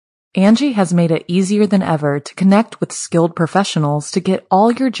Angie has made it easier than ever to connect with skilled professionals to get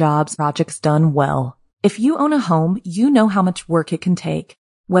all your jobs projects done well. If you own a home, you know how much work it can take,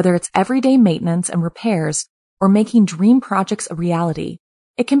 whether it's everyday maintenance and repairs or making dream projects a reality.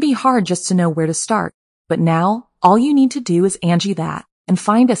 It can be hard just to know where to start, but now all you need to do is Angie that and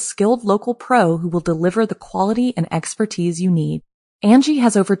find a skilled local pro who will deliver the quality and expertise you need. Angie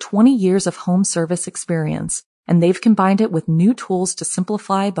has over 20 years of home service experience, and they've combined it with new tools to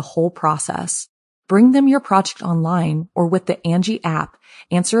simplify the whole process. Bring them your project online or with the Angie app,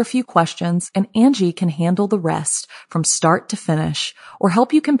 answer a few questions, and Angie can handle the rest from start to finish, or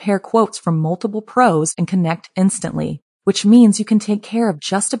help you compare quotes from multiple pros and connect instantly, which means you can take care of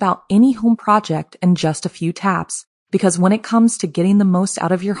just about any home project in just a few taps. Because when it comes to getting the most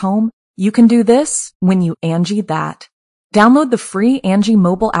out of your home, you can do this when you Angie that. Download the free Angie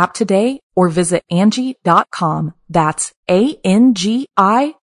mobile app today or visit Angie.com. That's ANGI.com.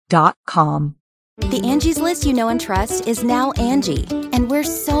 The Angie's List you know and trust is now Angie, and we're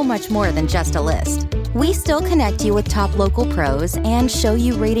so much more than just a list. We still connect you with top local pros and show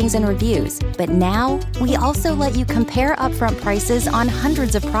you ratings and reviews, but now we also let you compare upfront prices on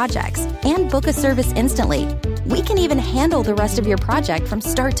hundreds of projects and book a service instantly. We can even handle the rest of your project from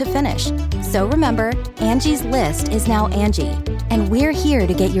start to finish. So remember, Angie's List is now Angie, and we're here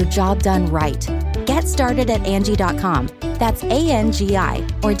to get your job done right. Get started at Angie.com. That's ANGI,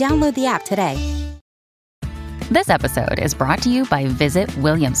 or download the app today. This episode is brought to you by Visit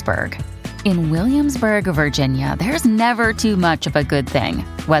Williamsburg. In Williamsburg, Virginia, there's never too much of a good thing.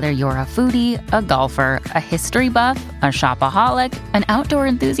 Whether you're a foodie, a golfer, a history buff, a shopaholic, an outdoor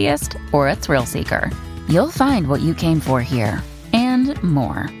enthusiast, or a thrill seeker, you'll find what you came for here and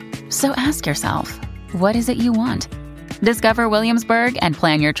more. So ask yourself, what is it you want? Discover Williamsburg and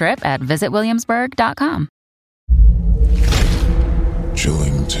plan your trip at visitwilliamsburg.com.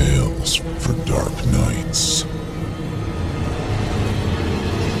 Chilling tales for dark nights.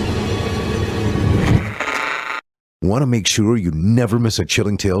 Want to make sure you never miss a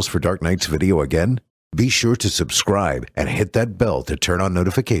Chilling Tales for Dark Nights video again? Be sure to subscribe and hit that bell to turn on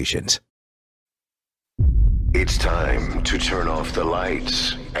notifications. It's time to turn off the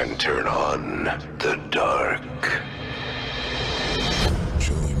lights and turn on the dark.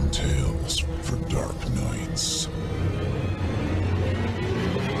 Chilling tales for dark nights.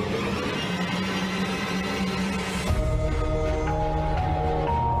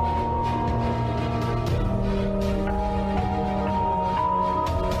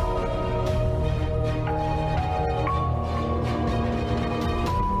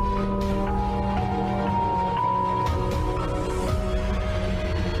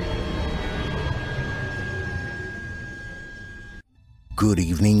 Good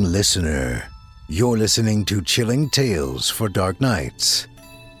evening, listener. You're listening to Chilling Tales for Dark Nights.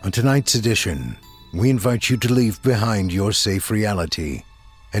 On tonight's edition, we invite you to leave behind your safe reality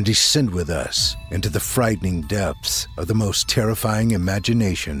and descend with us into the frightening depths of the most terrifying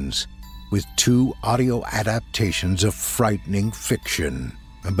imaginations with two audio adaptations of frightening fiction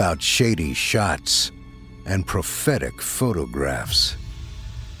about shady shots and prophetic photographs.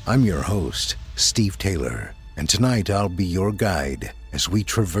 I'm your host, Steve Taylor, and tonight I'll be your guide as we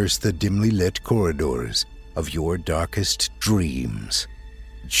traverse the dimly lit corridors of your darkest dreams.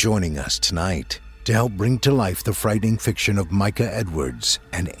 Joining us tonight to help bring to life the frightening fiction of Micah Edwards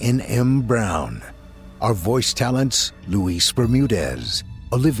and N.M. Brown are voice talents Luis Bermudez,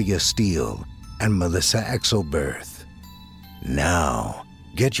 Olivia Steele, and Melissa Exelberth. Now,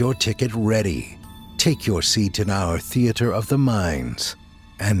 get your ticket ready, take your seat in our Theater of the Minds,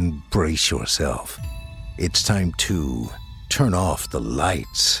 and brace yourself. It's time to turn off the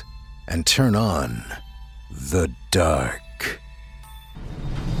lights and turn on the dark.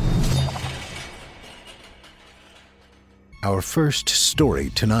 Our first story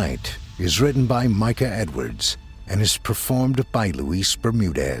tonight is written by Micah Edwards and is performed by Luis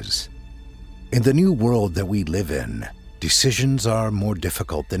Bermudez. In the new world that we live in, decisions are more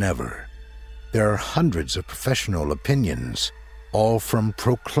difficult than ever. There are hundreds of professional opinions, all from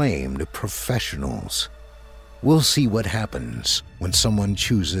proclaimed professionals. We'll see what happens when someone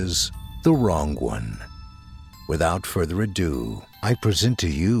chooses the wrong one. Without further ado, I present to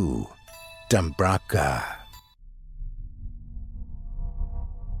you Dambraka.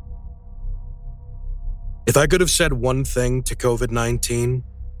 If I could have said one thing to COVID-19,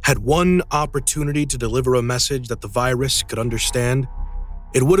 had one opportunity to deliver a message that the virus could understand,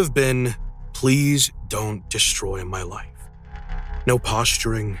 it would have been, please don't destroy my life. No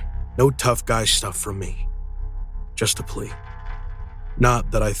posturing, no tough guy stuff from me. Just a plea.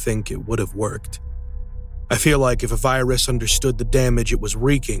 Not that I think it would have worked. I feel like if a virus understood the damage it was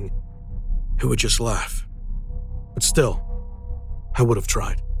wreaking, it would just laugh. But still, I would have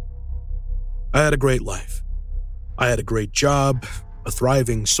tried. I had a great life. I had a great job, a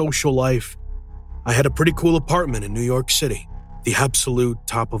thriving social life. I had a pretty cool apartment in New York City, the absolute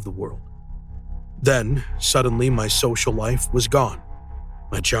top of the world. Then, suddenly, my social life was gone.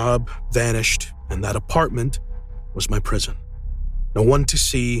 My job vanished, and that apartment was my prison. No one to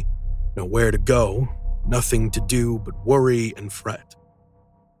see, nowhere to go, nothing to do but worry and fret.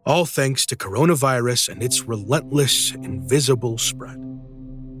 All thanks to coronavirus and its relentless, invisible spread.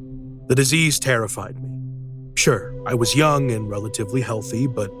 The disease terrified me. Sure, I was young and relatively healthy,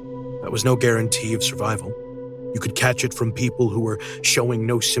 but that was no guarantee of survival. You could catch it from people who were showing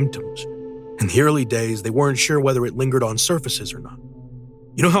no symptoms. In the early days, they weren't sure whether it lingered on surfaces or not.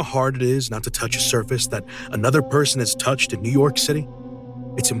 You know how hard it is not to touch a surface that another person has touched in New York City?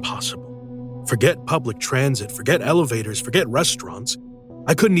 It's impossible. Forget public transit, forget elevators, forget restaurants.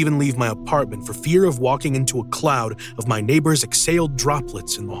 I couldn't even leave my apartment for fear of walking into a cloud of my neighbor's exhaled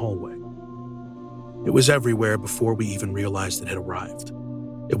droplets in the hallway. It was everywhere before we even realized it had arrived.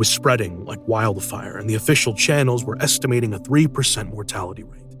 It was spreading like wildfire, and the official channels were estimating a 3% mortality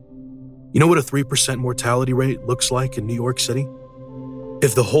rate. You know what a 3% mortality rate looks like in New York City?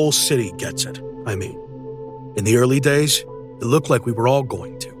 If the whole city gets it, I mean. In the early days, it looked like we were all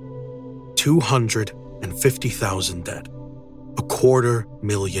going to. 250,000 dead.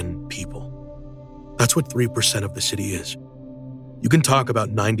 250,000 people. That's what 3% of the city is. You can talk about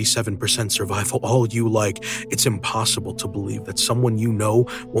 97% survival all you like. It's impossible to believe that someone you know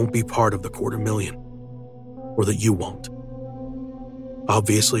won't be part of the 250,000. Or that you won't.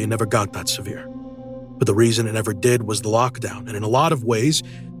 Obviously, it never got that severe. But the reason it never did was the lockdown, and in a lot of ways,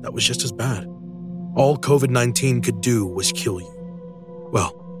 that was just as bad. All COVID-19 could do was kill you.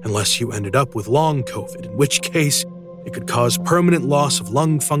 Well, unless you ended up with long COVID, in which case, it could cause permanent loss of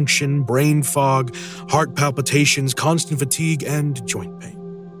lung function, brain fog, heart palpitations, constant fatigue, and joint pain.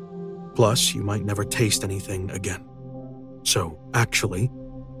 Plus, you might never taste anything again. So, actually,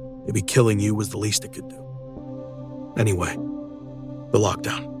 maybe killing you was the least it could do. Anyway, the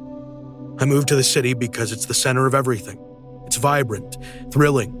lockdown. I moved to the city because it's the center of everything. It's vibrant,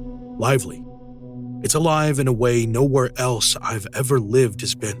 thrilling, lively. It's alive in a way nowhere else I've ever lived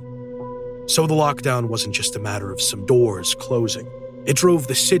has been. So the lockdown wasn't just a matter of some doors closing. It drove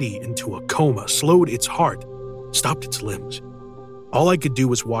the city into a coma, slowed its heart, stopped its limbs. All I could do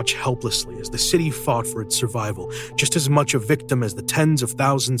was watch helplessly as the city fought for its survival, just as much a victim as the tens of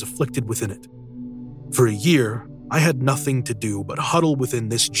thousands afflicted within it. For a year, I had nothing to do but huddle within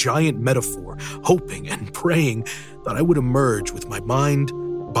this giant metaphor, hoping and praying that I would emerge with my mind,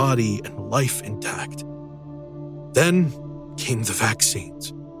 body, and life intact. Then came the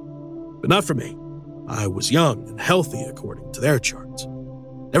vaccines. But not for me. I was young and healthy according to their charts.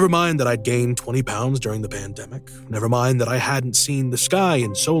 Never mind that I'd gained 20 pounds during the pandemic. Never mind that I hadn't seen the sky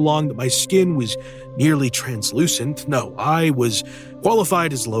in so long that my skin was nearly translucent. No, I was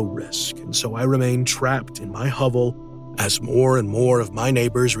qualified as low risk, and so I remained trapped in my hovel as more and more of my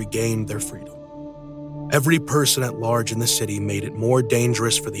neighbors regained their freedom. Every person at large in the city made it more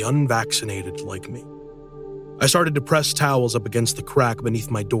dangerous for the unvaccinated like me. I started to press towels up against the crack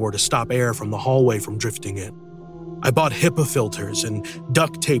beneath my door to stop air from the hallway from drifting in. I bought HEPA filters and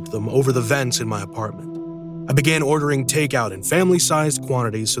duct taped them over the vents in my apartment. I began ordering takeout in family-sized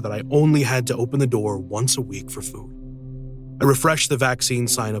quantities so that I only had to open the door once a week for food. I refreshed the vaccine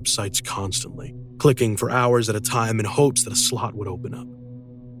sign-up sites constantly, clicking for hours at a time in hopes that a slot would open up.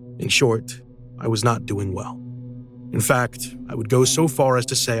 In short, I was not doing well. In fact, I would go so far as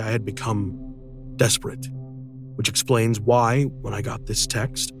to say I had become desperate. Which explains why, when I got this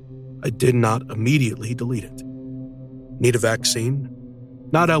text, I did not immediately delete it. Need a vaccine?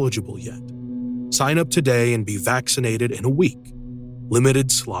 Not eligible yet. Sign up today and be vaccinated in a week. Limited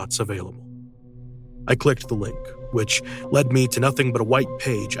slots available. I clicked the link, which led me to nothing but a white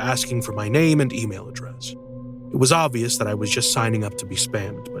page asking for my name and email address. It was obvious that I was just signing up to be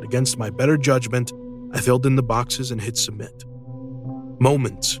spammed, but against my better judgment, I filled in the boxes and hit submit.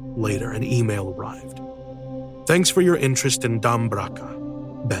 Moments later, an email arrived. Thanks for your interest in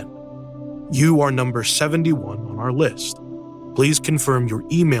Dambraka, Ben. You are number 71 on our list. Please confirm your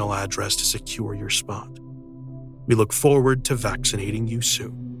email address to secure your spot. We look forward to vaccinating you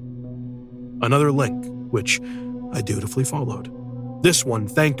soon. Another link, which I dutifully followed. This one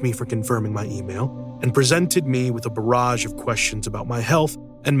thanked me for confirming my email and presented me with a barrage of questions about my health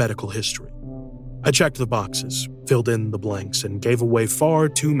and medical history. I checked the boxes, filled in the blanks, and gave away far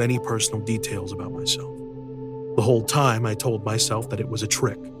too many personal details about myself. The whole time, I told myself that it was a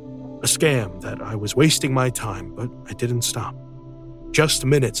trick. A scam that I was wasting my time, but I didn't stop. Just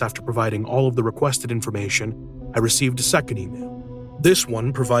minutes after providing all of the requested information, I received a second email. This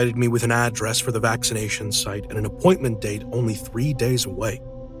one provided me with an address for the vaccination site and an appointment date only 3 days away.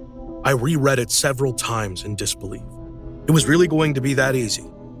 I reread it several times in disbelief. It was really going to be that easy.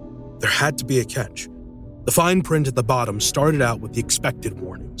 There had to be a catch. The fine print at the bottom started out with the expected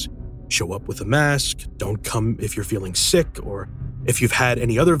warnings. Show up with a mask, don't come if you're feeling sick, or if you've had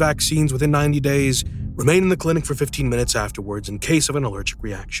any other vaccines within 90 days, remain in the clinic for 15 minutes afterwards in case of an allergic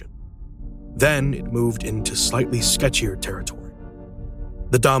reaction. Then it moved into slightly sketchier territory.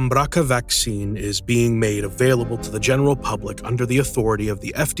 The Dambraka vaccine is being made available to the general public under the authority of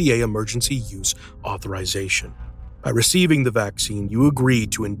the FDA Emergency Use Authorization. By receiving the vaccine, you agree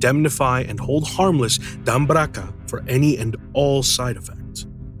to indemnify and hold harmless Dambraka for any and all side effects.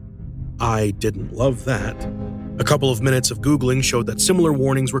 I didn't love that. A couple of minutes of Googling showed that similar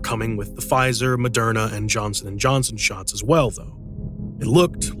warnings were coming with the Pfizer, Moderna, and Johnson & Johnson shots as well, though. It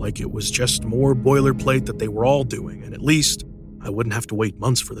looked like it was just more boilerplate that they were all doing, and at least I wouldn't have to wait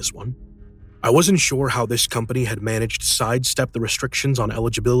months for this one. I wasn't sure how this company had managed to sidestep the restrictions on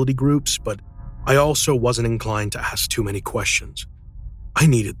eligibility groups, but I also wasn't inclined to ask too many questions. I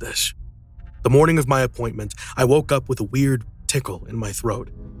needed this. The morning of my appointment, I woke up with a weird tickle in my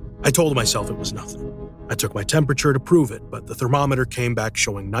throat. I told myself it was nothing. I took my temperature to prove it, but the thermometer came back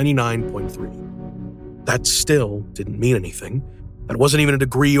showing 99.3. That still didn't mean anything. That wasn't even a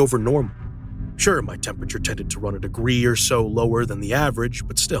degree over normal. Sure, my temperature tended to run a degree or so lower than the average,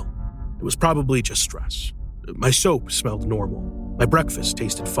 but still, it was probably just stress. My soap smelled normal. My breakfast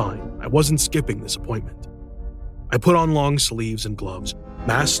tasted fine. I wasn't skipping this appointment. I put on long sleeves and gloves,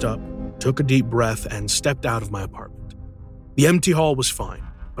 masked up, took a deep breath, and stepped out of my apartment. The empty hall was fine,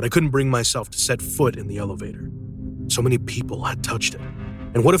 but I couldn't bring myself to set foot in the elevator. So many people had touched it.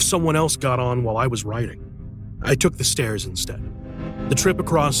 And what if someone else got on while I was writing? I took the stairs instead. The trip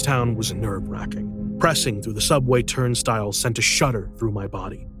across town was nerve-wracking. Pressing through the subway turnstiles sent a shudder through my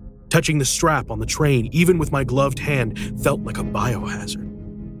body. Touching the strap on the train, even with my gloved hand, felt like a biohazard.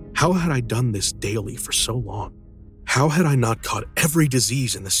 How had I done this daily for so long? How had I not caught every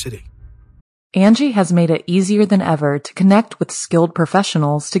disease in the city? Angie has made it easier than ever to connect with skilled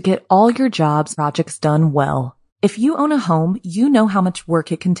professionals to get all your jobs projects done well. If you own a home, you know how much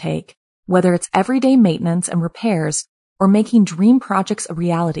work it can take, whether it's everyday maintenance and repairs or making dream projects a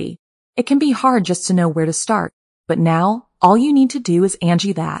reality. It can be hard just to know where to start, but now all you need to do is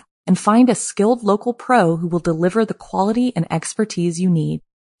Angie that and find a skilled local pro who will deliver the quality and expertise you need.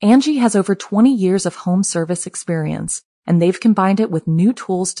 Angie has over 20 years of home service experience, and they've combined it with new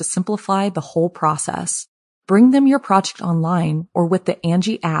tools to simplify the whole process. Bring them your project online or with the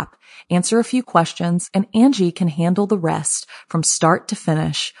Angie app, answer a few questions, and Angie can handle the rest from start to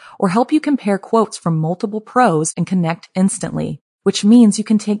finish, or help you compare quotes from multiple pros and connect instantly, which means you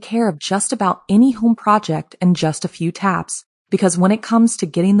can take care of just about any home project in just a few taps. Because when it comes to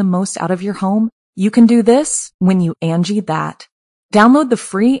getting the most out of your home, you can do this when you Angie that. Download the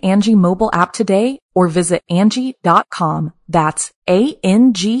free Angie mobile app today or visit Angie.com. That's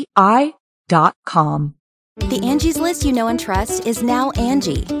ANGI.com. The Angie's List you know and trust is now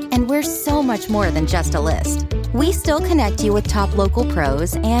Angie, and we're so much more than just a list. We still connect you with top local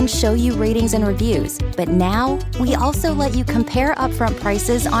pros and show you ratings and reviews, but now we also let you compare upfront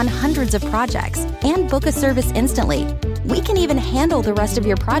prices on hundreds of projects and book a service instantly. We can even handle the rest of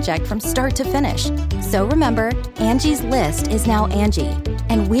your project from start to finish. So remember, Angie's List is now Angie,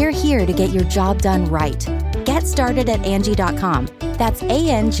 and we're here to get your job done right. Get started at Angie.com. That's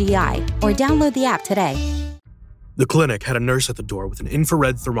ANGI, or download the app today. The clinic had a nurse at the door with an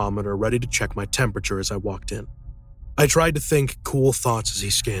infrared thermometer ready to check my temperature as I walked in. I tried to think cool thoughts as he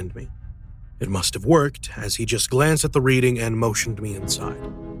scanned me. It must have worked, as he just glanced at the reading and motioned me inside.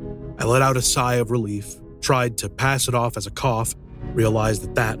 I let out a sigh of relief, tried to pass it off as a cough,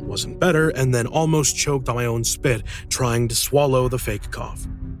 realized that wasn't better, and then almost choked on my own spit, trying to swallow the fake cough.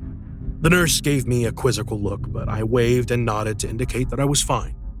 The nurse gave me a quizzical look, but I waved and nodded to indicate that I was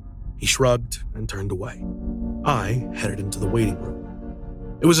fine. He shrugged and turned away. I headed into the waiting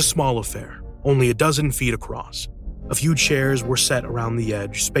room. It was a small affair, only 12 feet across. A few chairs were set around the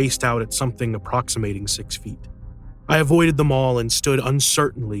edge, spaced out at something approximating 6 feet. I avoided them all and stood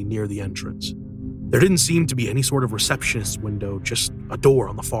uncertainly near the entrance. There didn't seem to be any sort of receptionist window, just a door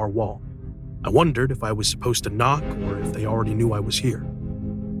on the far wall. I wondered if I was supposed to knock or if they already knew I was here.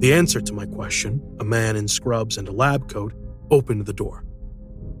 The answer to my question, a man in scrubs and a lab coat, opened the door.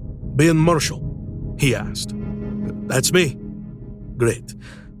 "Ben Marshall?" he asked. "That's me." "Great.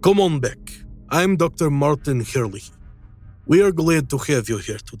 Come on back. I'm Dr. Martin Herlihy. We are glad to have you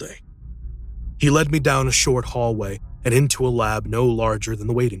here today. He led me down a short hallway and into a lab no larger than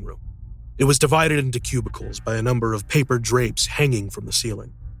the waiting room. It was divided into cubicles by a number of paper drapes hanging from the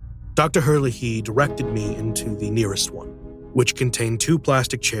ceiling. Dr. Herlihy directed me into the nearest one, which contained 2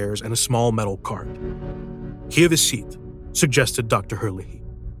 plastic chairs and a small metal cart. "Have a seat," suggested Dr. Herlihy,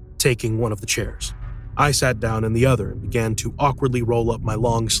 taking one of the chairs. I sat down in the other and began to awkwardly roll up my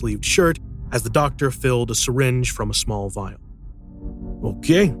long-sleeved shirt as the doctor filled a syringe from a small vial.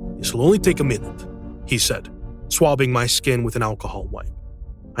 "Okay, this will only take a minute," he said, swabbing my skin with an alcohol wipe.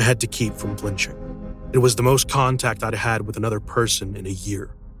 I had to keep from flinching. It was the most contact I'd had with another person in a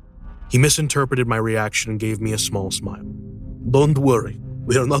year. He misinterpreted my reaction and gave me a small smile. "Don't worry,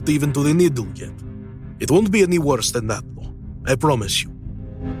 we are not even to the needle yet. It won't be any worse than that, though. I promise you."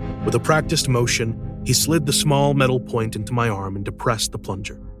 With a practiced motion, he slid the small metal point into my arm and depressed the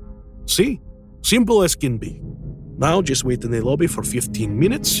plunger. "See? Simple as can be. Now just wait in the lobby for 15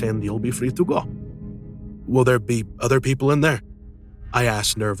 minutes and you'll be free to go." "Will there be other people in there?" I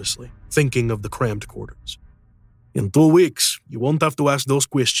asked nervously, thinking of the cramped quarters. "In 2 weeks, you won't have to ask those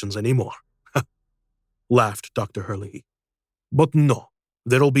questions anymore," laughed Dr. Herlihy. "But no,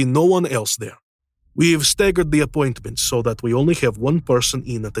 there'll be no one else there. We've staggered the appointments so that we only have one person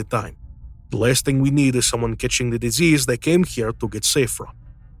in at a time. The last thing we need is someone catching the disease they came here to get safe from."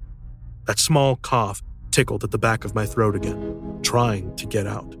 That small cough tickled at the back of my throat again, trying to get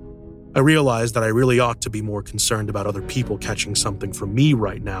out. I realized that I really ought to be more concerned about other people catching something from me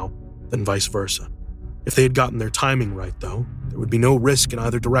right now than vice versa. If they had gotten their timing right, though, there would be no risk in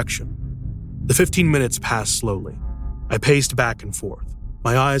either direction. The 15 minutes passed slowly. I paced back and forth,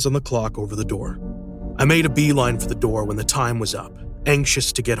 my eyes on the clock over the door. I made a beeline for the door when the time was up,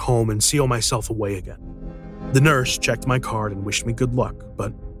 anxious to get home and seal myself away again. The nurse checked my card and wished me good luck,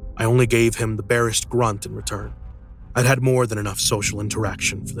 but I only gave him the barest grunt in return. I'd had more than enough social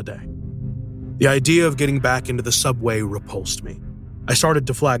interaction for the day. The idea of getting back into the subway repulsed me. I started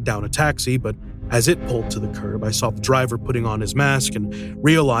to flag down a taxi, but as it pulled to the curb, I saw the driver putting on his mask and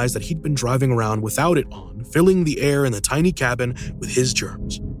realized that he'd been driving around without it on, filling the air in the tiny cabin with his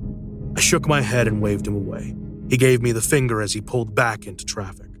germs. I shook my head and waved him away. He gave me the finger as he pulled back into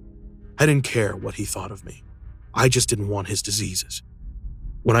traffic. I didn't care what he thought of me. I just didn't want his diseases.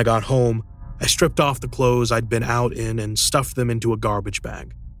 When I got home, I stripped off the clothes I'd been out in and stuffed them into a garbage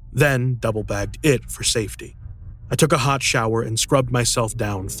bag, then double-bagged it for safety. I took a hot shower and scrubbed myself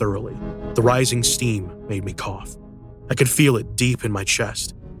down thoroughly. The rising steam made me cough. I could feel it deep in my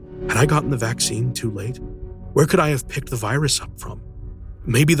chest. Had I gotten the vaccine too late? Where could I have picked the virus up from?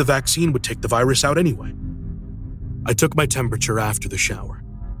 Maybe the vaccine would take the virus out anyway. I took my temperature after the shower.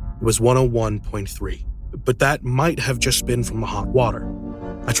 It was 101.3, but that might have just been from the hot water.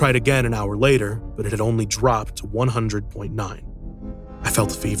 I tried again an hour later, but it had only dropped to 100.9. I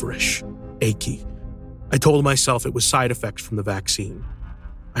felt feverish, achy. I told myself it was side effects from the vaccine.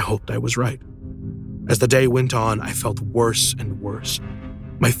 I hoped I was right. As the day went on, I felt worse and worse.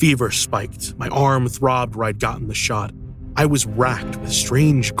 My fever spiked. My arm throbbed where I'd gotten the shot. I was racked with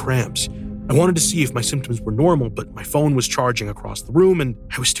strange cramps. I wanted to see if my symptoms were normal, but my phone was charging across the room and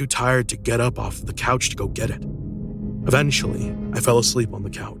I was too tired to get up off the couch to go get it. Eventually, I fell asleep on the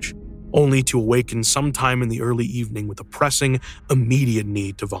couch, only to awaken sometime in the early evening with a pressing, immediate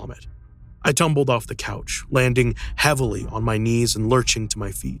need to vomit. I tumbled off the couch, landing heavily on my knees and lurching to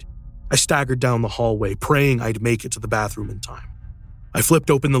my feet. I staggered down the hallway, praying I'd make it to the bathroom in time. I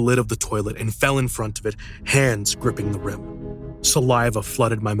flipped open the lid of the toilet and fell in front of it, hands gripping the rim. Saliva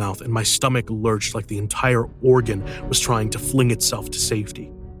flooded my mouth and my stomach lurched like the entire organ was trying to fling itself to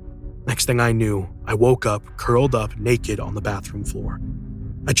safety. Next thing I knew, I woke up, curled up naked on the bathroom floor.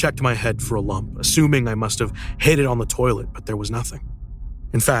 I checked my head for a lump, assuming I must have hit it on the toilet, but there was nothing.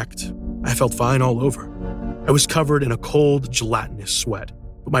 In fact, I felt fine all over. I was covered in a cold, gelatinous sweat,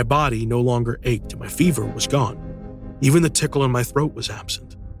 but my body no longer ached and my fever was gone. Even the tickle in my throat was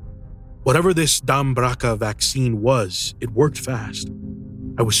absent. Whatever this Dambraka vaccine was, it worked fast.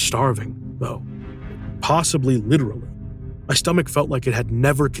 I was starving, though. Possibly literally. My stomach felt like it had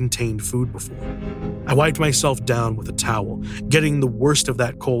never contained food before. I wiped myself down with a towel, getting the worst of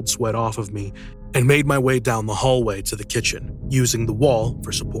that cold sweat off of me, and made my way down the hallway to the kitchen, using the wall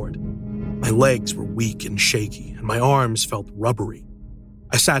for support. My legs were weak and shaky, and my arms felt rubbery.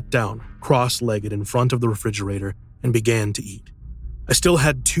 I sat down, cross-legged in front of the refrigerator, and began to eat. I still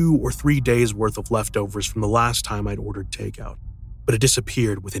had 2 or 3 days' worth of leftovers from the last time I'd ordered takeout, but it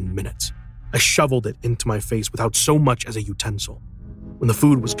disappeared within minutes. I shoveled it into my face without so much as a utensil. When the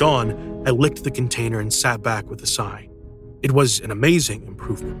food was gone, I licked the container and sat back with a sigh. It was an amazing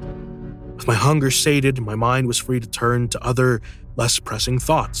improvement. With my hunger sated, my mind was free to turn to other, less pressing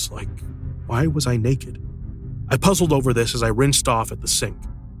thoughts, like, Why was I naked? I puzzled over this as I rinsed off at the sink.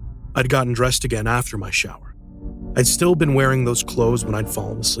 I'd gotten dressed again after my shower. I'd still been wearing those clothes when I'd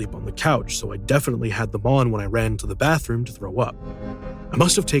fallen asleep on the couch, so I definitely had them on when I ran to the bathroom to throw up. I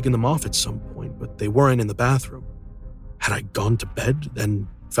must have taken them off at some point, but they weren't in the bathroom. Had I gone to bed, then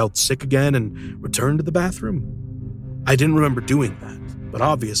felt sick again and returned to the bathroom? I didn't remember doing that, but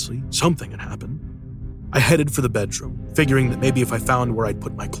obviously something had happened. I headed for the bedroom, figuring that maybe if I found where I'd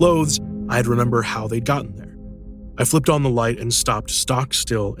put my clothes, I'd remember how they'd gotten there. I flipped on the light and stopped stock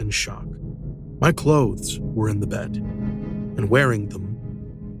still in shock. My clothes were in the bed, and wearing them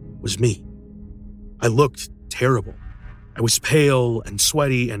was me. I looked terrible. I was pale and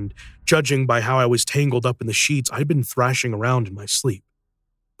sweaty, and judging by how I was tangled up in the sheets, I'd been thrashing around in my sleep.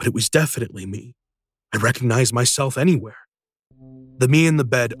 But it was definitely me. I recognized myself anywhere. The me in the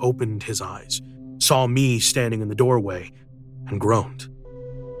bed opened his eyes, saw me standing in the doorway, and groaned.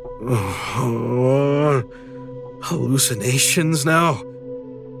 Hallucinations now?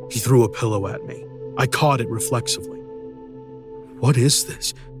 He threw a pillow at me. I caught it reflexively. What is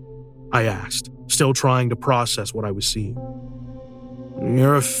this? I asked, still trying to process what I was seeing.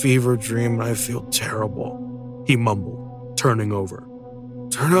 You're a fever dream and I feel terrible, he mumbled, turning over.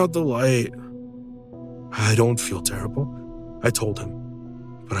 Turn out the light. I don't feel terrible, I told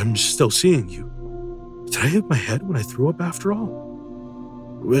him, but I'm still seeing you. Did I hit my head when I threw up after all?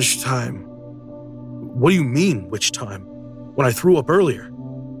 Which time? What do you mean, which time? When I threw up earlier?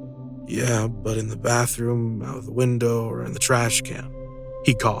 Yeah, but in the bathroom, out the window, or in the trash can.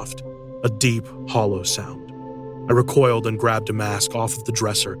 He coughed, a deep, hollow sound. I recoiled and grabbed a mask off of the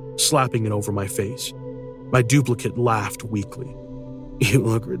dresser, slapping it over my face. My duplicate laughed weakly. You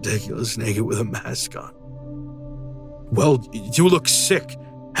look ridiculous naked with a mask on. Well, you look sick,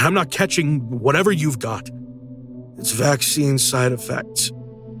 and I'm not catching whatever you've got. It's vaccine side effects.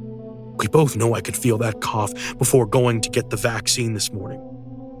 We both know I could feel that cough before going to get the vaccine this morning.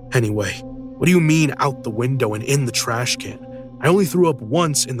 Anyway, what do you mean out the window and in the trash can? I only threw up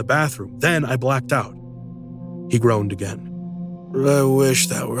once in the bathroom, then I blacked out. He groaned again. I wish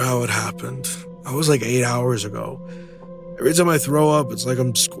that were how it happened. That was like 8 hours ago. Every time I throw up, it's like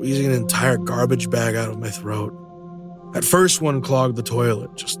I'm squeezing an entire garbage bag out of my throat. That first one clogged the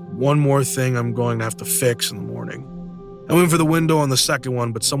toilet, just one more thing I'm going to have to fix in the morning. I went for the window on the second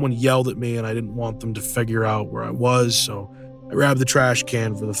one, but someone yelled at me and I didn't want them to figure out where I was, so I grabbed the trash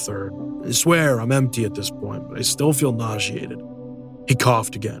can for the third. I swear I'm empty at this point, but I still feel nauseated. He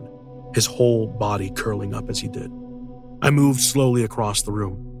coughed again, his whole body curling up as he did. I moved slowly across the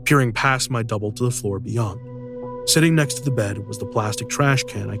room, peering past my double to the floor beyond. Sitting next to the bed was the plastic trash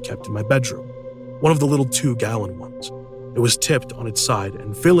can I kept in my bedroom, one of the little 2-gallon ones. It was tipped on its side,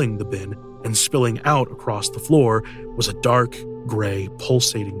 and filling the bin and spilling out across the floor was a dark, gray,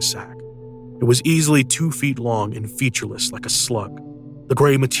 pulsating sack. It was easily 2 feet long and featureless like a slug. The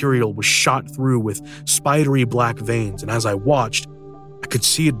gray material was shot through with spidery black veins, and as I watched, I could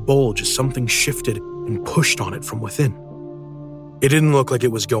see it bulge as something shifted and pushed on it from within. It didn't look like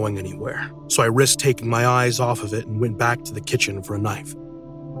it was going anywhere, so I risked taking my eyes off of it and went back to the kitchen for a knife.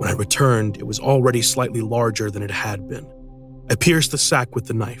 When I returned, it was already slightly larger than it had been. I pierced the sack with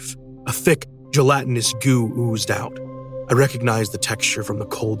the knife. A thick, gelatinous goo oozed out. I recognized the texture from the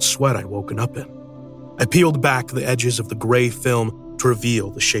cold sweat I'd woken up in. I peeled back the edges of the gray film to reveal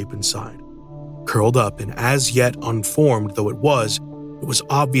the shape inside. Curled up and as yet unformed though it was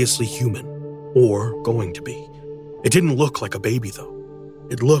obviously human, or going to be. It didn't look like a baby though.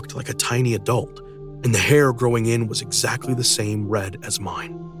 It looked like a tiny adult, and the hair growing in was exactly the same red as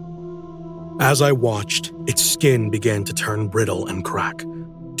mine. As I watched, its skin began to turn brittle and crack.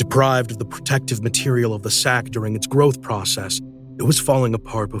 Deprived of the protective material of the sack during its growth process, it was falling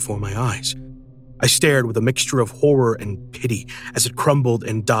apart before my eyes. I stared with a mixture of horror and pity as it crumbled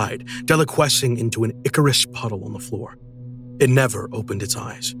and died, deliquescing into an Icarus puddle on the floor. It never opened its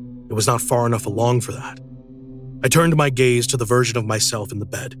eyes. It was not far enough along for that. I turned my gaze to the version of myself in the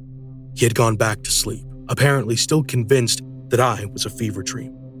bed. He had gone back to sleep, apparently still convinced that I was a fever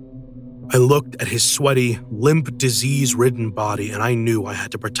dream. I looked at his sweaty, limp, disease-ridden body, and I knew I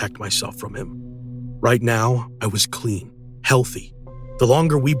had to protect myself from him. Right now, I was clean, healthy. The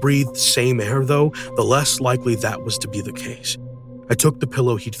longer we breathed the same air, though, the less likely that was to be the case. I took the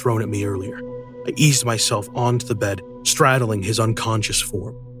pillow he'd thrown at me earlier. I eased myself onto the bed, straddling his unconscious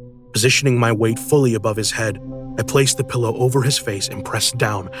form. Positioning my weight fully above his head, I placed the pillow over his face and pressed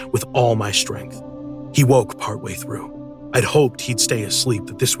down with all my strength. He woke partway through. I'd hoped he'd stay asleep,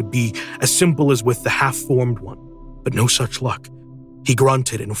 that this would be as simple as with the half-formed one, but no such luck. He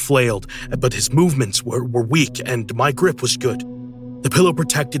grunted and flailed, but his movements were weak and my grip was good. The pillow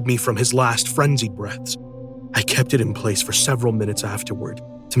protected me from his last frenzied breaths. I kept it in place for several minutes afterward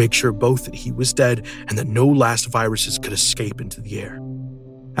to make sure both that he was dead and that no last viruses could escape into the air.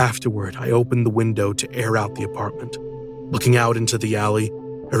 Afterward, I opened the window to air out the apartment. Looking out into the alley,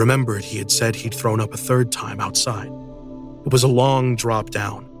 I remembered he had said he'd thrown up a third time outside. It was a long drop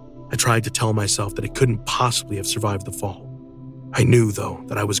down. I tried to tell myself that it couldn't possibly have survived the fall. I knew, though,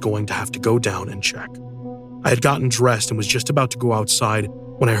 that I was going to have to go down and check. I had gotten dressed and was just about to go outside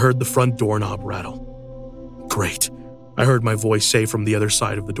when I heard the front doorknob rattle. Great, I heard my voice say from the other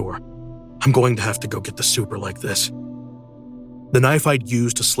side of the door. I'm going to have to go get the super like this. The knife I'd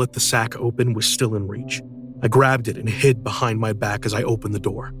used to slit the sack open was still in reach. I grabbed it and hid behind my back as I opened the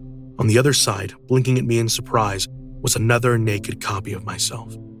door. On the other side, blinking at me in surprise, was another naked copy of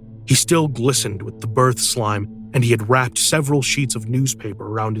myself. He still glistened with the birth slime, and he had wrapped several sheets of newspaper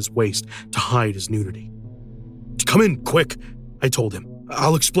around his waist to hide his nudity. "Come in, quick," I told him.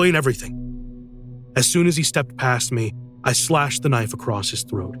 "I'll explain everything." As soon as he stepped past me, I slashed the knife across his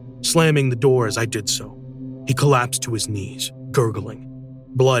throat, slamming the door as I did so. He collapsed to his knees, gurgling.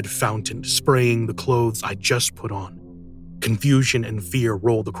 Blood fountained, spraying the clothes I'd just put on. Confusion and fear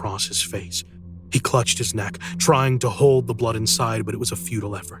rolled across his face. He clutched his neck, trying to hold the blood inside, but it was a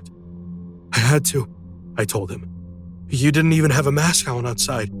futile effort. "I had to," I told him. "You didn't even have a mask on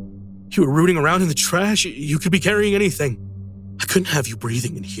outside. You were rooting around in the trash. You could be carrying anything. I couldn't have you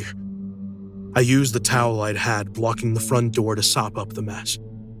breathing in here." I used the towel I'd had blocking the front door to sop up the mess.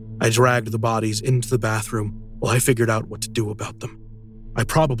 I dragged the bodies into the bathroom while I figured out what to do about them. I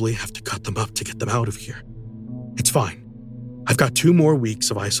probably have to cut them up to get them out of here. It's fine. I've got 2 more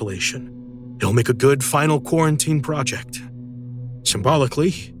weeks of isolation. It'll make a good final quarantine project.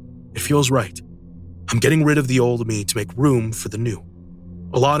 Symbolically, it feels right. I'm getting rid of the old me to make room for the new.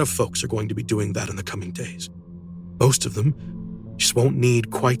 A lot of folks are going to be doing that in the coming days. Most of them just won't need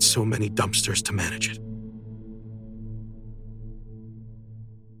quite so many dumpsters to manage it.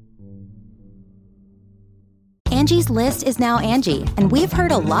 Angie's List is now Angie, and we've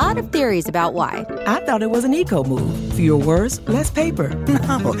heard a lot of theories about why. I thought it was an eco move. Fewer words, less paper.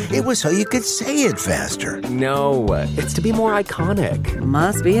 No, it was so you could say it faster. No, it's to be more iconic.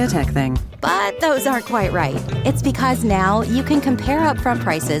 Must be a tech thing. But those aren't quite right. It's because now you can compare upfront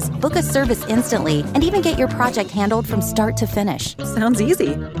prices, book a service instantly, and even get your project handled from start to finish. Sounds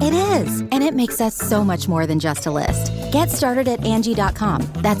easy. It is, and it makes us so much more than just a list. Get started at Angie.com.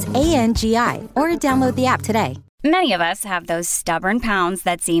 That's ANGI, or download the app today. Many of us have those stubborn pounds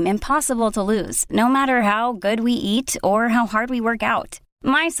that seem impossible to lose, no matter how good we eat or how hard we work out.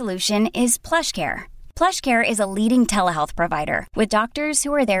 My solution is PlushCare. PlushCare is a leading telehealth provider with doctors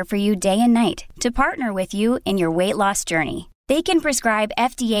who are there for you day and night to partner with you in your weight loss journey. They can prescribe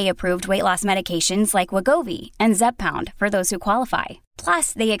FDA-approved weight loss medications like Wegovy and Zepbound for those who qualify.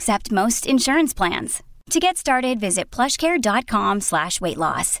 Plus, they accept most insurance plans. To get started, visit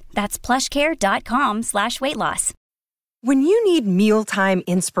plushcare.com/weightloss. That's plushcare.com/weightloss. When you need mealtime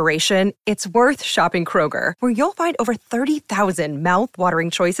inspiration, it's worth shopping Kroger, where you'll find over 30,000 mouth-watering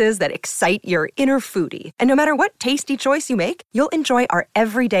choices that excite your inner foodie. And no matter what tasty choice you make, you'll enjoy our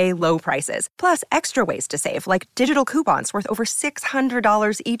everyday low prices, plus extra ways to save, like digital coupons worth over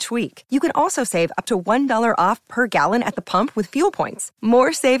 $600 each week. You can also save up to $1 off per gallon at the pump with fuel points.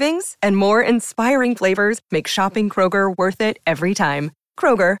 More savings and more inspiring flavors make shopping Kroger worth it every time.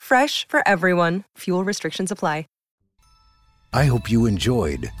 Kroger, fresh for everyone. Fuel restrictions apply. I hope you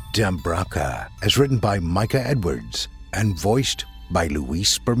enjoyed Dambraka, as written by Micah Edwards and voiced by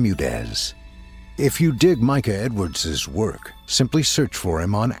Luis Bermudez. If you dig Micah Edwards' work, simply search for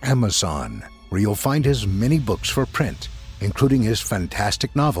him on Amazon, where you'll find his many books for print, including his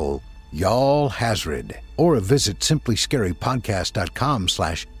fantastic novel, Y'all Hazard, or visit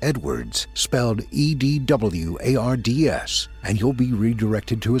simplyscarypodcast.com/Edwards, spelled EDWARDS, and you'll be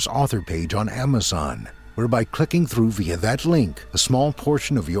redirected to his author page on Amazon, where by clicking through via that link, a small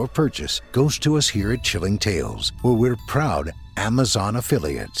portion of your purchase goes to us here at Chilling Tales, where we're proud Amazon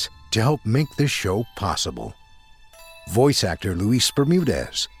affiliates to help make this show possible. Voice actor Luis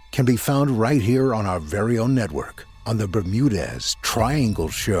Bermudez can be found right here on our very own network, on the Bermudez Triangle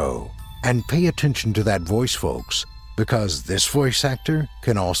Show. And pay attention to that voice, folks, because this voice actor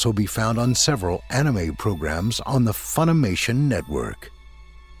can also be found on several anime programs on the Funimation network.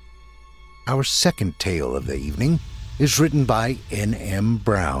 Our second tale of the evening is written by N.M.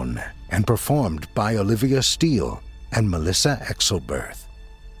 Brown and performed by Olivia Steele and Melissa Exelberth.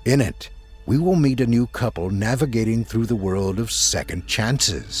 In it, we will meet a new couple navigating through the world of second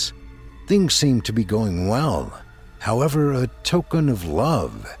chances. Things seem to be going well. However, a token of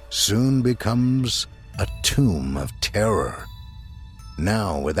love soon becomes a tomb of terror.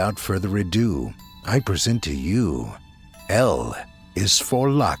 Now, without further ado, I present to you, L is for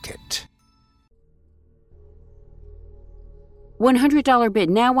Locket. $100 bid,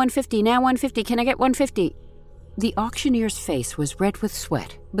 now $150, now $150, can I get $150? The auctioneer's face was red with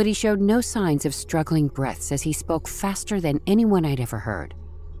sweat, but he showed no signs of struggling breaths as he spoke faster than anyone I'd ever heard.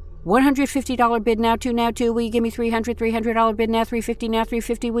 $150 bid, now two, will you give me $300, $300 bid, now $350, now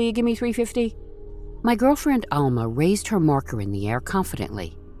 $350, will you give me $350? My girlfriend Alma raised her marker in the air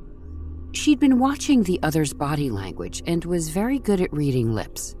confidently. She'd been watching the other's body language and was very good at reading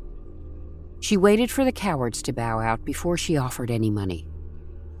lips. She waited for the cowards to bow out before she offered any money.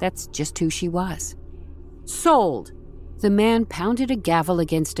 That's just who she was. Sold! The man pounded a gavel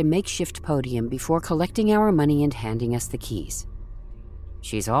against a makeshift podium before collecting our money and handing us the keys.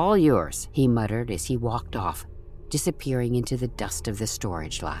 She's all yours, he muttered as he walked off, disappearing into the dust of the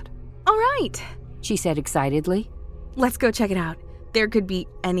storage lot. All right, she said excitedly. Let's go check it out. There could be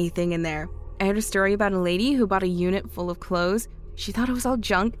anything in there. I heard a story about a lady who bought a unit full of clothes. She thought it was all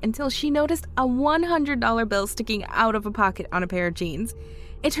junk until she noticed a $100 bill sticking out of a pocket on a pair of jeans.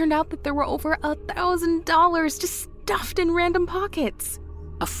 It turned out that there were over $1,000 just stuffed in random pockets.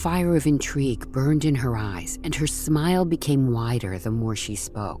 A fire of intrigue burned in her eyes, and her smile became wider the more she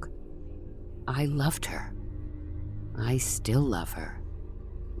spoke. I loved her. I still love her,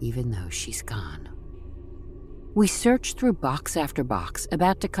 even though she's gone. We searched through box after box,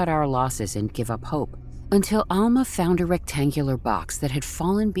 about to cut our losses and give up hope, until Alma found a rectangular box that had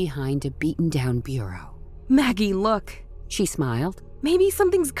fallen behind a beaten-down bureau. Maggie, look. She smiled. Maybe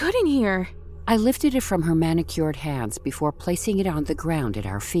something's good in here. I lifted it from her manicured hands before placing it on the ground at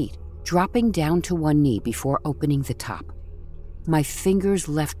our feet, dropping down to one knee before opening the top. My fingers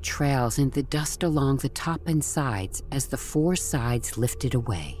left trails in the dust along the top and sides as the four sides lifted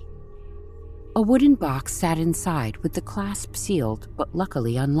away. A wooden box sat inside with the clasp sealed but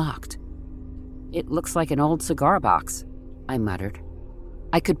luckily unlocked. It looks like an old cigar box, I muttered.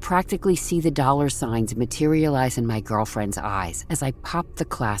 I could practically see the dollar signs materialize in my girlfriend's eyes as I popped the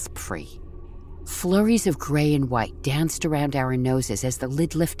clasp free. Flurries of gray and white danced around our noses as the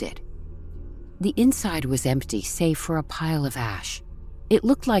lid lifted. The inside was empty save for a pile of ash. It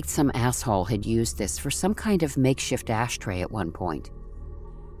looked like some asshole had used this for some kind of makeshift ashtray at one point.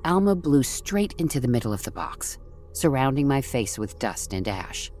 Alma blew straight into the middle of the box, surrounding my face with dust and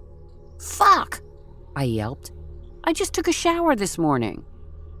ash. Fuck! I yelped. I just took a shower this morning.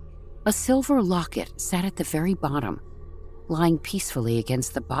 A silver locket sat at the very bottom, lying peacefully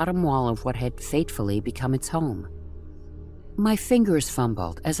against the bottom wall of what had fatefully become its home. My fingers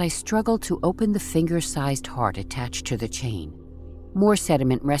fumbled as I struggled to open the finger-sized heart attached to the chain. More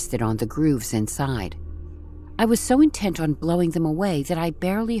sediment rested on the grooves inside. I was so intent on blowing them away that I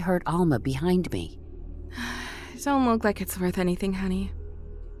barely heard Alma behind me. Don't look like it's worth anything, honey.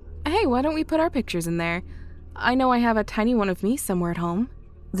 Hey, why don't we put our pictures in there? I know I have a tiny one of me somewhere at home.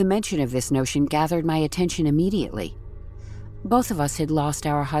 The mention of this notion gathered my attention immediately. Both of us had lost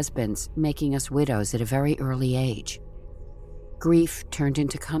our husbands, making us widows at a very early age. Grief turned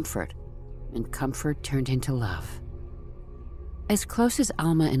into comfort, and comfort turned into love. As close as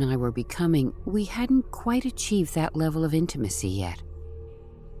Alma and I were becoming, we hadn't quite achieved that level of intimacy yet.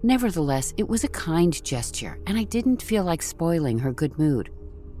 Nevertheless, it was a kind gesture, and I didn't feel like spoiling her good mood.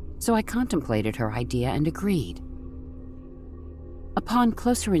 So I contemplated her idea and agreed. Upon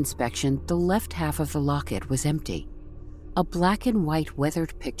closer inspection, the left half of the locket was empty. A black and white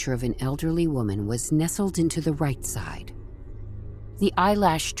weathered picture of an elderly woman was nestled into the right side. The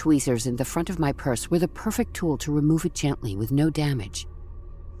eyelash tweezers in the front of my purse were the perfect tool to remove it gently with no damage.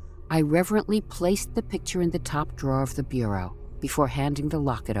 I reverently placed the picture in the top drawer of the bureau before handing the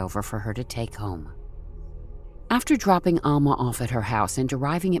locket over for her to take home. After dropping Alma off at her house and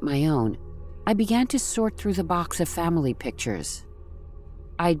arriving at my own, I began to sort through the box of family pictures.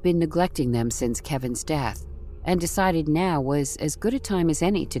 I'd been neglecting them since Kevin's death, and decided now was as good a time as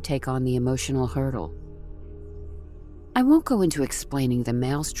any to take on the emotional hurdle. I won't go into explaining the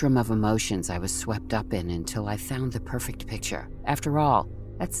maelstrom of emotions I was swept up in until I found the perfect picture. After all,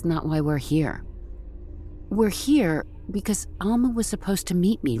 that's not why we're here. We're here because Alma was supposed to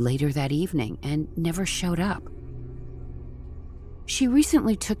meet me later that evening and never showed up. She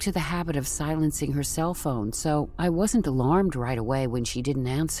recently took to the habit of silencing her cell phone, so I wasn't alarmed right away when she didn't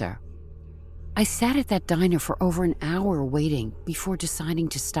answer. I sat at that diner for over an hour waiting before deciding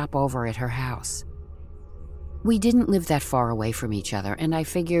to stop over at her house. We didn't live that far away from each other, and I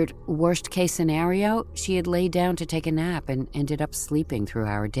figured, worst case scenario, she had laid down to take a nap and ended up sleeping through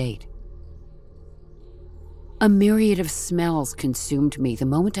our date. A myriad of smells consumed me the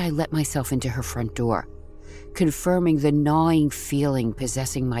moment I let myself into her front door. confirming the gnawing feeling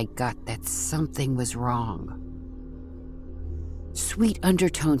possessing my gut that something was wrong. Sweet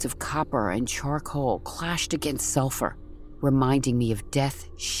undertones of copper and charcoal clashed against sulfur, reminding me of death,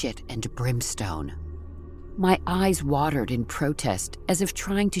 shit, and brimstone. My eyes watered in protest, as if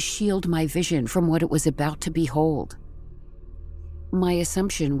trying to shield my vision from what it was about to behold. My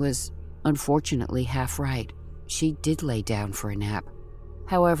assumption was, unfortunately, half right. She did lay down for a nap.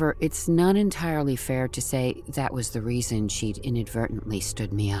 However, it's not entirely fair to say that was the reason she'd inadvertently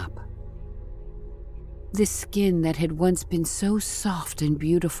stood me up. The skin that had once been so soft and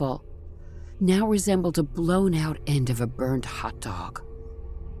beautiful now resembled a blown-out end of a burned hot dog.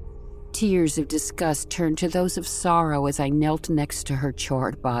 Tears of disgust turned to those of sorrow as I knelt next to her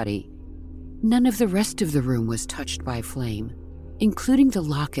charred body. None of the rest of the room was touched by flame, including the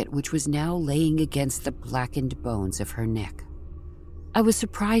locket which was now laying against the blackened bones of her neck. I was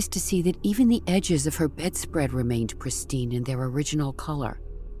surprised to see that even the edges of her bedspread remained pristine in their original color.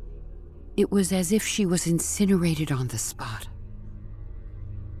 It was as if she was incinerated on the spot.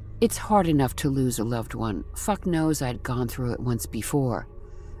 It's hard enough to lose a loved one. Fuck knows I'd gone through it once before.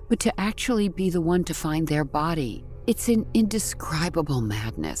 But to actually be the one to find their body, it's an indescribable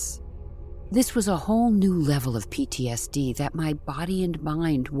madness. This was a whole new level of PTSD that my body and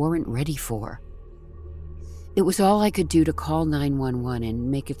mind weren't ready for. It was all I could do to call 911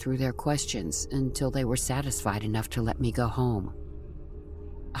 and make it through their questions until they were satisfied enough to let me go home.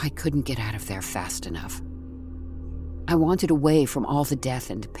 I couldn't get out of there fast enough. I wanted away from all the death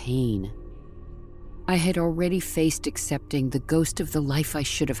and pain. I had already faced accepting the ghost of the life I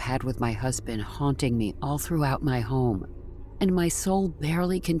should have had with my husband haunting me all throughout my home, and my soul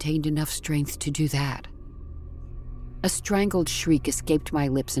barely contained enough strength to do that. A strangled shriek escaped my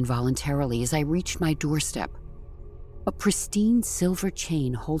lips involuntarily as I reached my doorstep. A pristine silver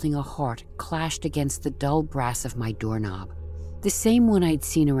chain holding a heart clashed against the dull brass of my doorknob, the same one I'd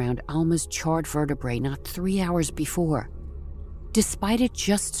seen around Alma's charred vertebrae not 3 hours before. Despite it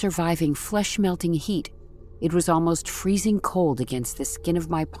just surviving flesh-melting heat, it was almost freezing cold against the skin of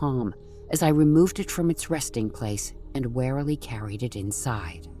my palm as I removed it from its resting place and warily carried it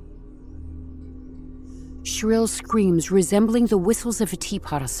inside. Shrill screams resembling the whistles of a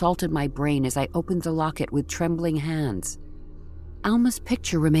teapot assaulted my brain as I opened the locket with trembling hands. Alma's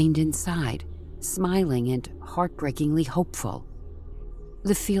picture remained inside, smiling and heartbreakingly hopeful.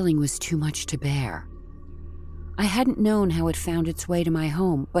 The feeling was too much to bear. I hadn't known how it found its way to my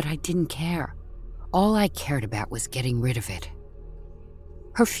home, but I didn't care. All I cared about was getting rid of it.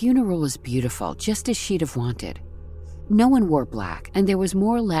 Her funeral was beautiful, just as she'd have wanted. No one wore black, and there was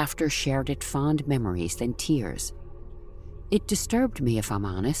more laughter shared at fond memories than tears. It disturbed me, if I'm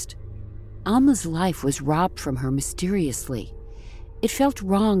honest. Alma's life was robbed from her mysteriously. It felt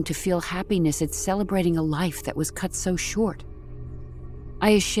wrong to feel happiness at celebrating a life that was cut so short.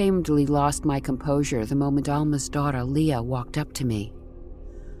 I ashamedly lost my composure the moment Alma's daughter, Leah, walked up to me.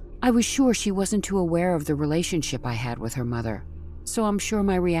 I was sure she wasn't too aware of the relationship I had with her mother, so I'm sure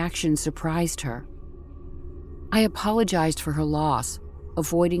my reaction surprised her. I apologized for her loss,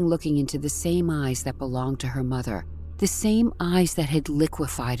 avoiding looking into the same eyes that belonged to her mother, the same eyes that had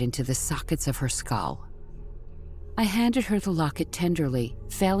liquefied into the sockets of her skull. I handed her the locket tenderly,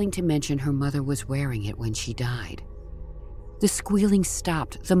 failing to mention her mother was wearing it when she died. The squealing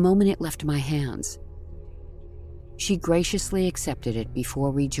stopped the moment it left my hands. She graciously accepted it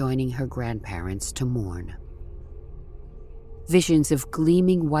before rejoining her grandparents to mourn. Visions of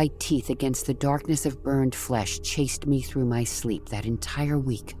gleaming white teeth against the darkness of burned flesh chased me through my sleep that entire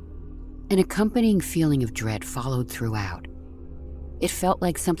week. An accompanying feeling of dread followed throughout. It felt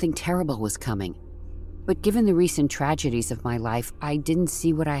like something terrible was coming, but given the recent tragedies of my life, I didn't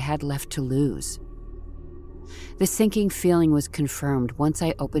see what I had left to lose. The sinking feeling was confirmed once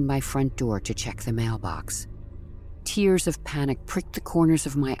I opened my front door to check the mailbox. Tears of panic pricked the corners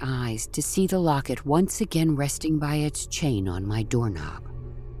of my eyes to see the locket once again resting by its chain on my doorknob.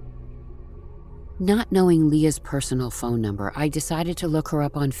 Not knowing Leah's personal phone number, I decided to look her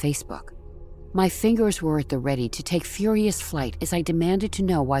up on Facebook. My fingers were at the ready to take furious flight as I demanded to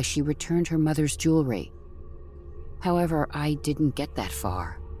know why she returned her mother's jewelry. However, I didn't get that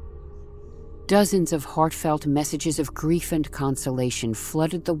far. Dozens of heartfelt messages of grief and consolation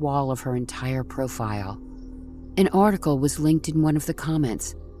flooded the wall of her entire profile. An article was linked in one of the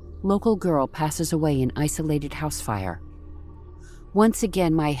comments. Local girl passes away in isolated house fire. Once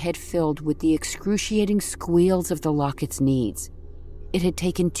again, my head filled with the excruciating squeals of the locket's needs. It had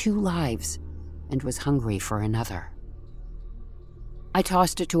taken 2 lives and was hungry for another. I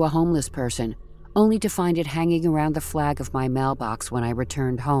tossed it to a homeless person, only to find it hanging around the flag of my mailbox when I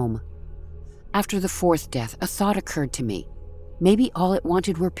returned home. After the fourth death, a thought occurred to me. Maybe all it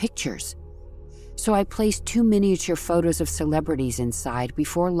wanted were pictures. So I placed 2 miniature photos of celebrities inside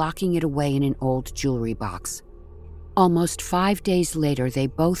before locking it away in an old jewelry box. Almost 5 days later, they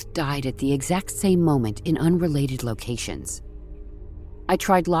both died at the exact same moment in unrelated locations. I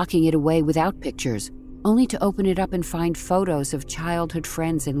tried locking it away without pictures, only to open it up and find photos of childhood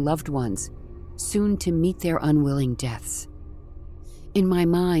friends and loved ones, soon to meet their unwilling deaths. In my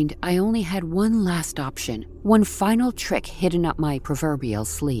mind, I only had one last option, one final trick hidden up my proverbial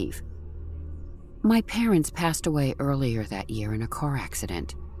sleeve. My parents passed away earlier that year in a car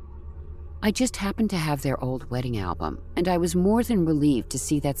accident. I just happened to have their old wedding album, and I was more than relieved to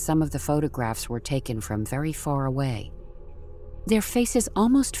see that some of the photographs were taken from very far away. Their faces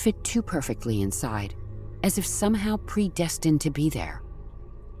almost fit too perfectly inside, as if somehow predestined to be there.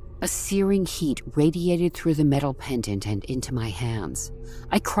 A searing heat radiated through the metal pendant and into my hands.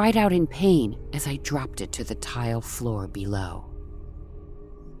 I cried out in pain as I dropped it to the tile floor below.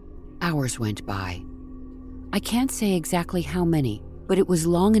 Hours went by. I can't say exactly how many, but it was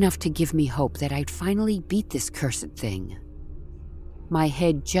long enough to give me hope that I'd finally beat this cursed thing. My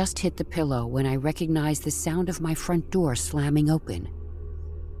head just hit the pillow when I recognized the sound of my front door slamming open.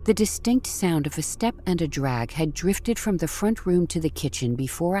 The distinct sound of a step and a drag had drifted from the front room to the kitchen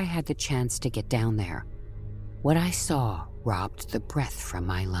before I had the chance to get down there. What I saw robbed the breath from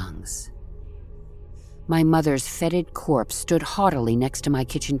my lungs. My mother's fetid corpse stood haughtily next to my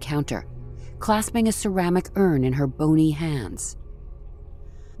kitchen counter, clasping a ceramic urn in her bony hands.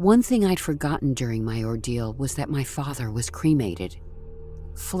 One thing I'd forgotten during my ordeal was that my father was cremated.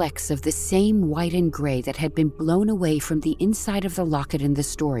 Flecks of the same white and gray that had been blown away from the inside of the locket in the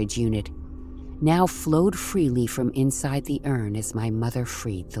storage unit now flowed freely from inside the urn as my mother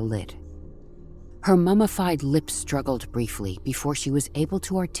freed the lid. Her mummified lips struggled briefly before she was able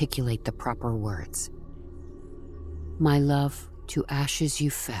to articulate the proper words. "My love, to ashes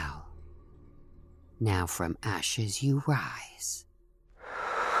you fell. Now from ashes you rise."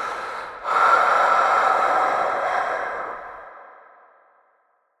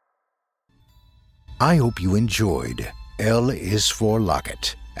 I hope you enjoyed L is for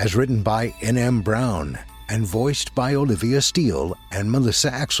Locket, as written by N.M. Brown and voiced by Olivia Steele and Melissa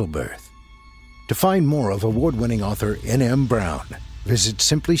Axelberth. To find more of award-winning author N.M. Brown, visit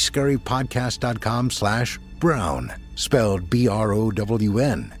simplyscarypodcast.com/Brown, spelled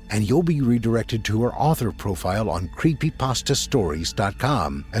BROWN, and you'll be redirected to her author profile on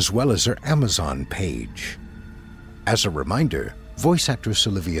creepypastastories.com, as well as her Amazon page. As a reminder, voice actress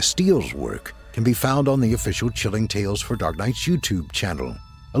Olivia Steele's work can be found on the official Chilling Tales for Dark Nights YouTube channel.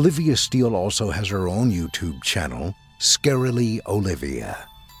 Olivia Steele also has her own YouTube channel, Scarily Olivia.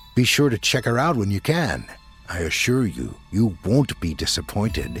 Be sure to check her out when you can. I assure you, you won't be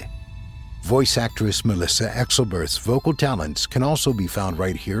disappointed. Voice actress Melissa Axelberth's vocal talents can also be found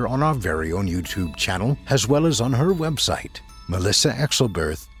right here on our very own YouTube channel, as well as on her website,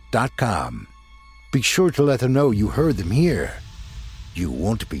 melissaaxelberth.com. Be sure to let them know you heard them here. You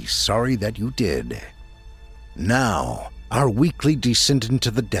won't be sorry that you did. Now, our weekly descent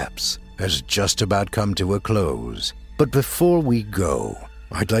into the depths has just about come to a close. But before we go,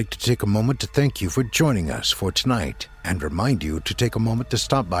 I'd like to take a moment to thank you for joining us for tonight and remind you to take a moment to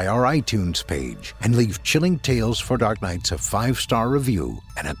stop by our iTunes page and leave Chilling Tales for Dark Nights a 5-star review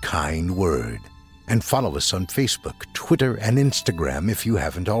and a kind word. And follow us on Facebook, Twitter, and Instagram if you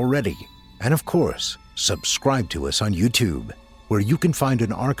haven't already. And of course, subscribe to us on YouTube, where you can find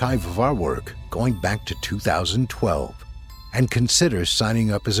an archive of our work going back to 2012. And consider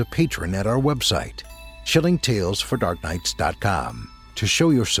signing up as a patron at our website, chillingtalesfordarknights.com, to show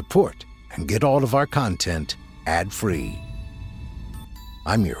your support and get all of our content ad-free.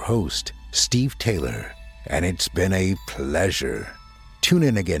 I'm your host, Steve Taylor, and it's been a pleasure. Tune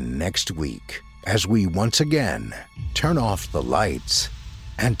in again next week as we once again turn off the lights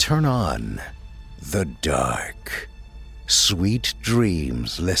and turn on the dark. Sweet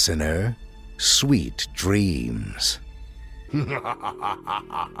dreams, listener. Sweet dreams.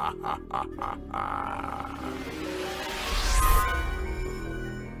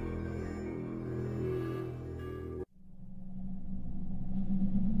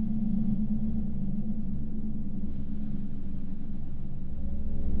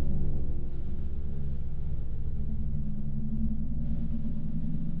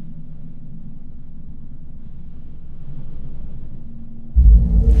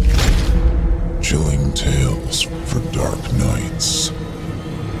 Chilling Tales for Dark Nights.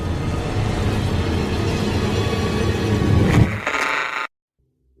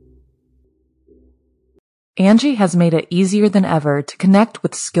 Angie has made it easier than ever to connect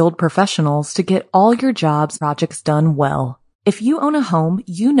with skilled professionals to get all your jobs projects done well. If you own a home,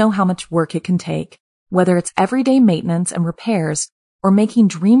 you know how much work it can take, whether it's everyday maintenance and repairs or making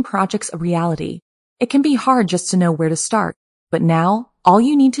dream projects a reality. It can be hard just to know where to start, but now all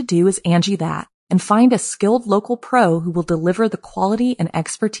you need to do is Angie that and find a skilled local pro who will deliver the quality and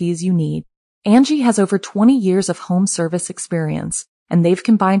expertise you need. Angie has over 20 years of home service experience, and they've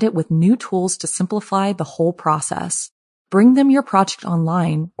combined it with new tools to simplify the whole process. Bring them your project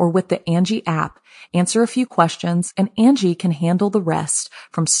online or with the Angie app, answer a few questions, and Angie can handle the rest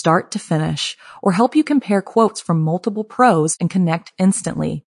from start to finish or help you compare quotes from multiple pros and connect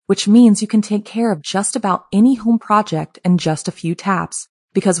instantly, which means you can take care of just about any home project in just a few taps.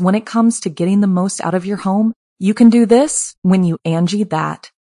 Because when it comes to getting the most out of your home, you can do this when you Angie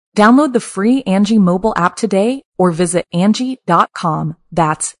that. Download the free Angie mobile app today or visit Angie.com.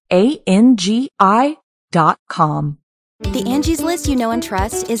 That's ANGI.com. The Angie's List you know and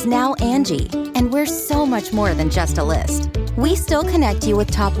trust is now Angie, and we're so much more than just a list. We still connect you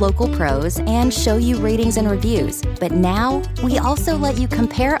with top local pros and show you ratings and reviews, but now we also let you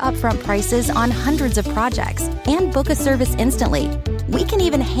compare upfront prices on hundreds of projects and book a service instantly. We can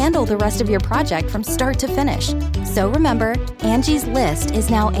even handle the rest of your project from start to finish. So remember, Angie's List is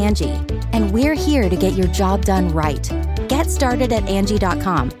now Angie, and we're here to get your job done right. Get started at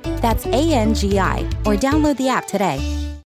Angie.com. That's ANGI, or download the app today.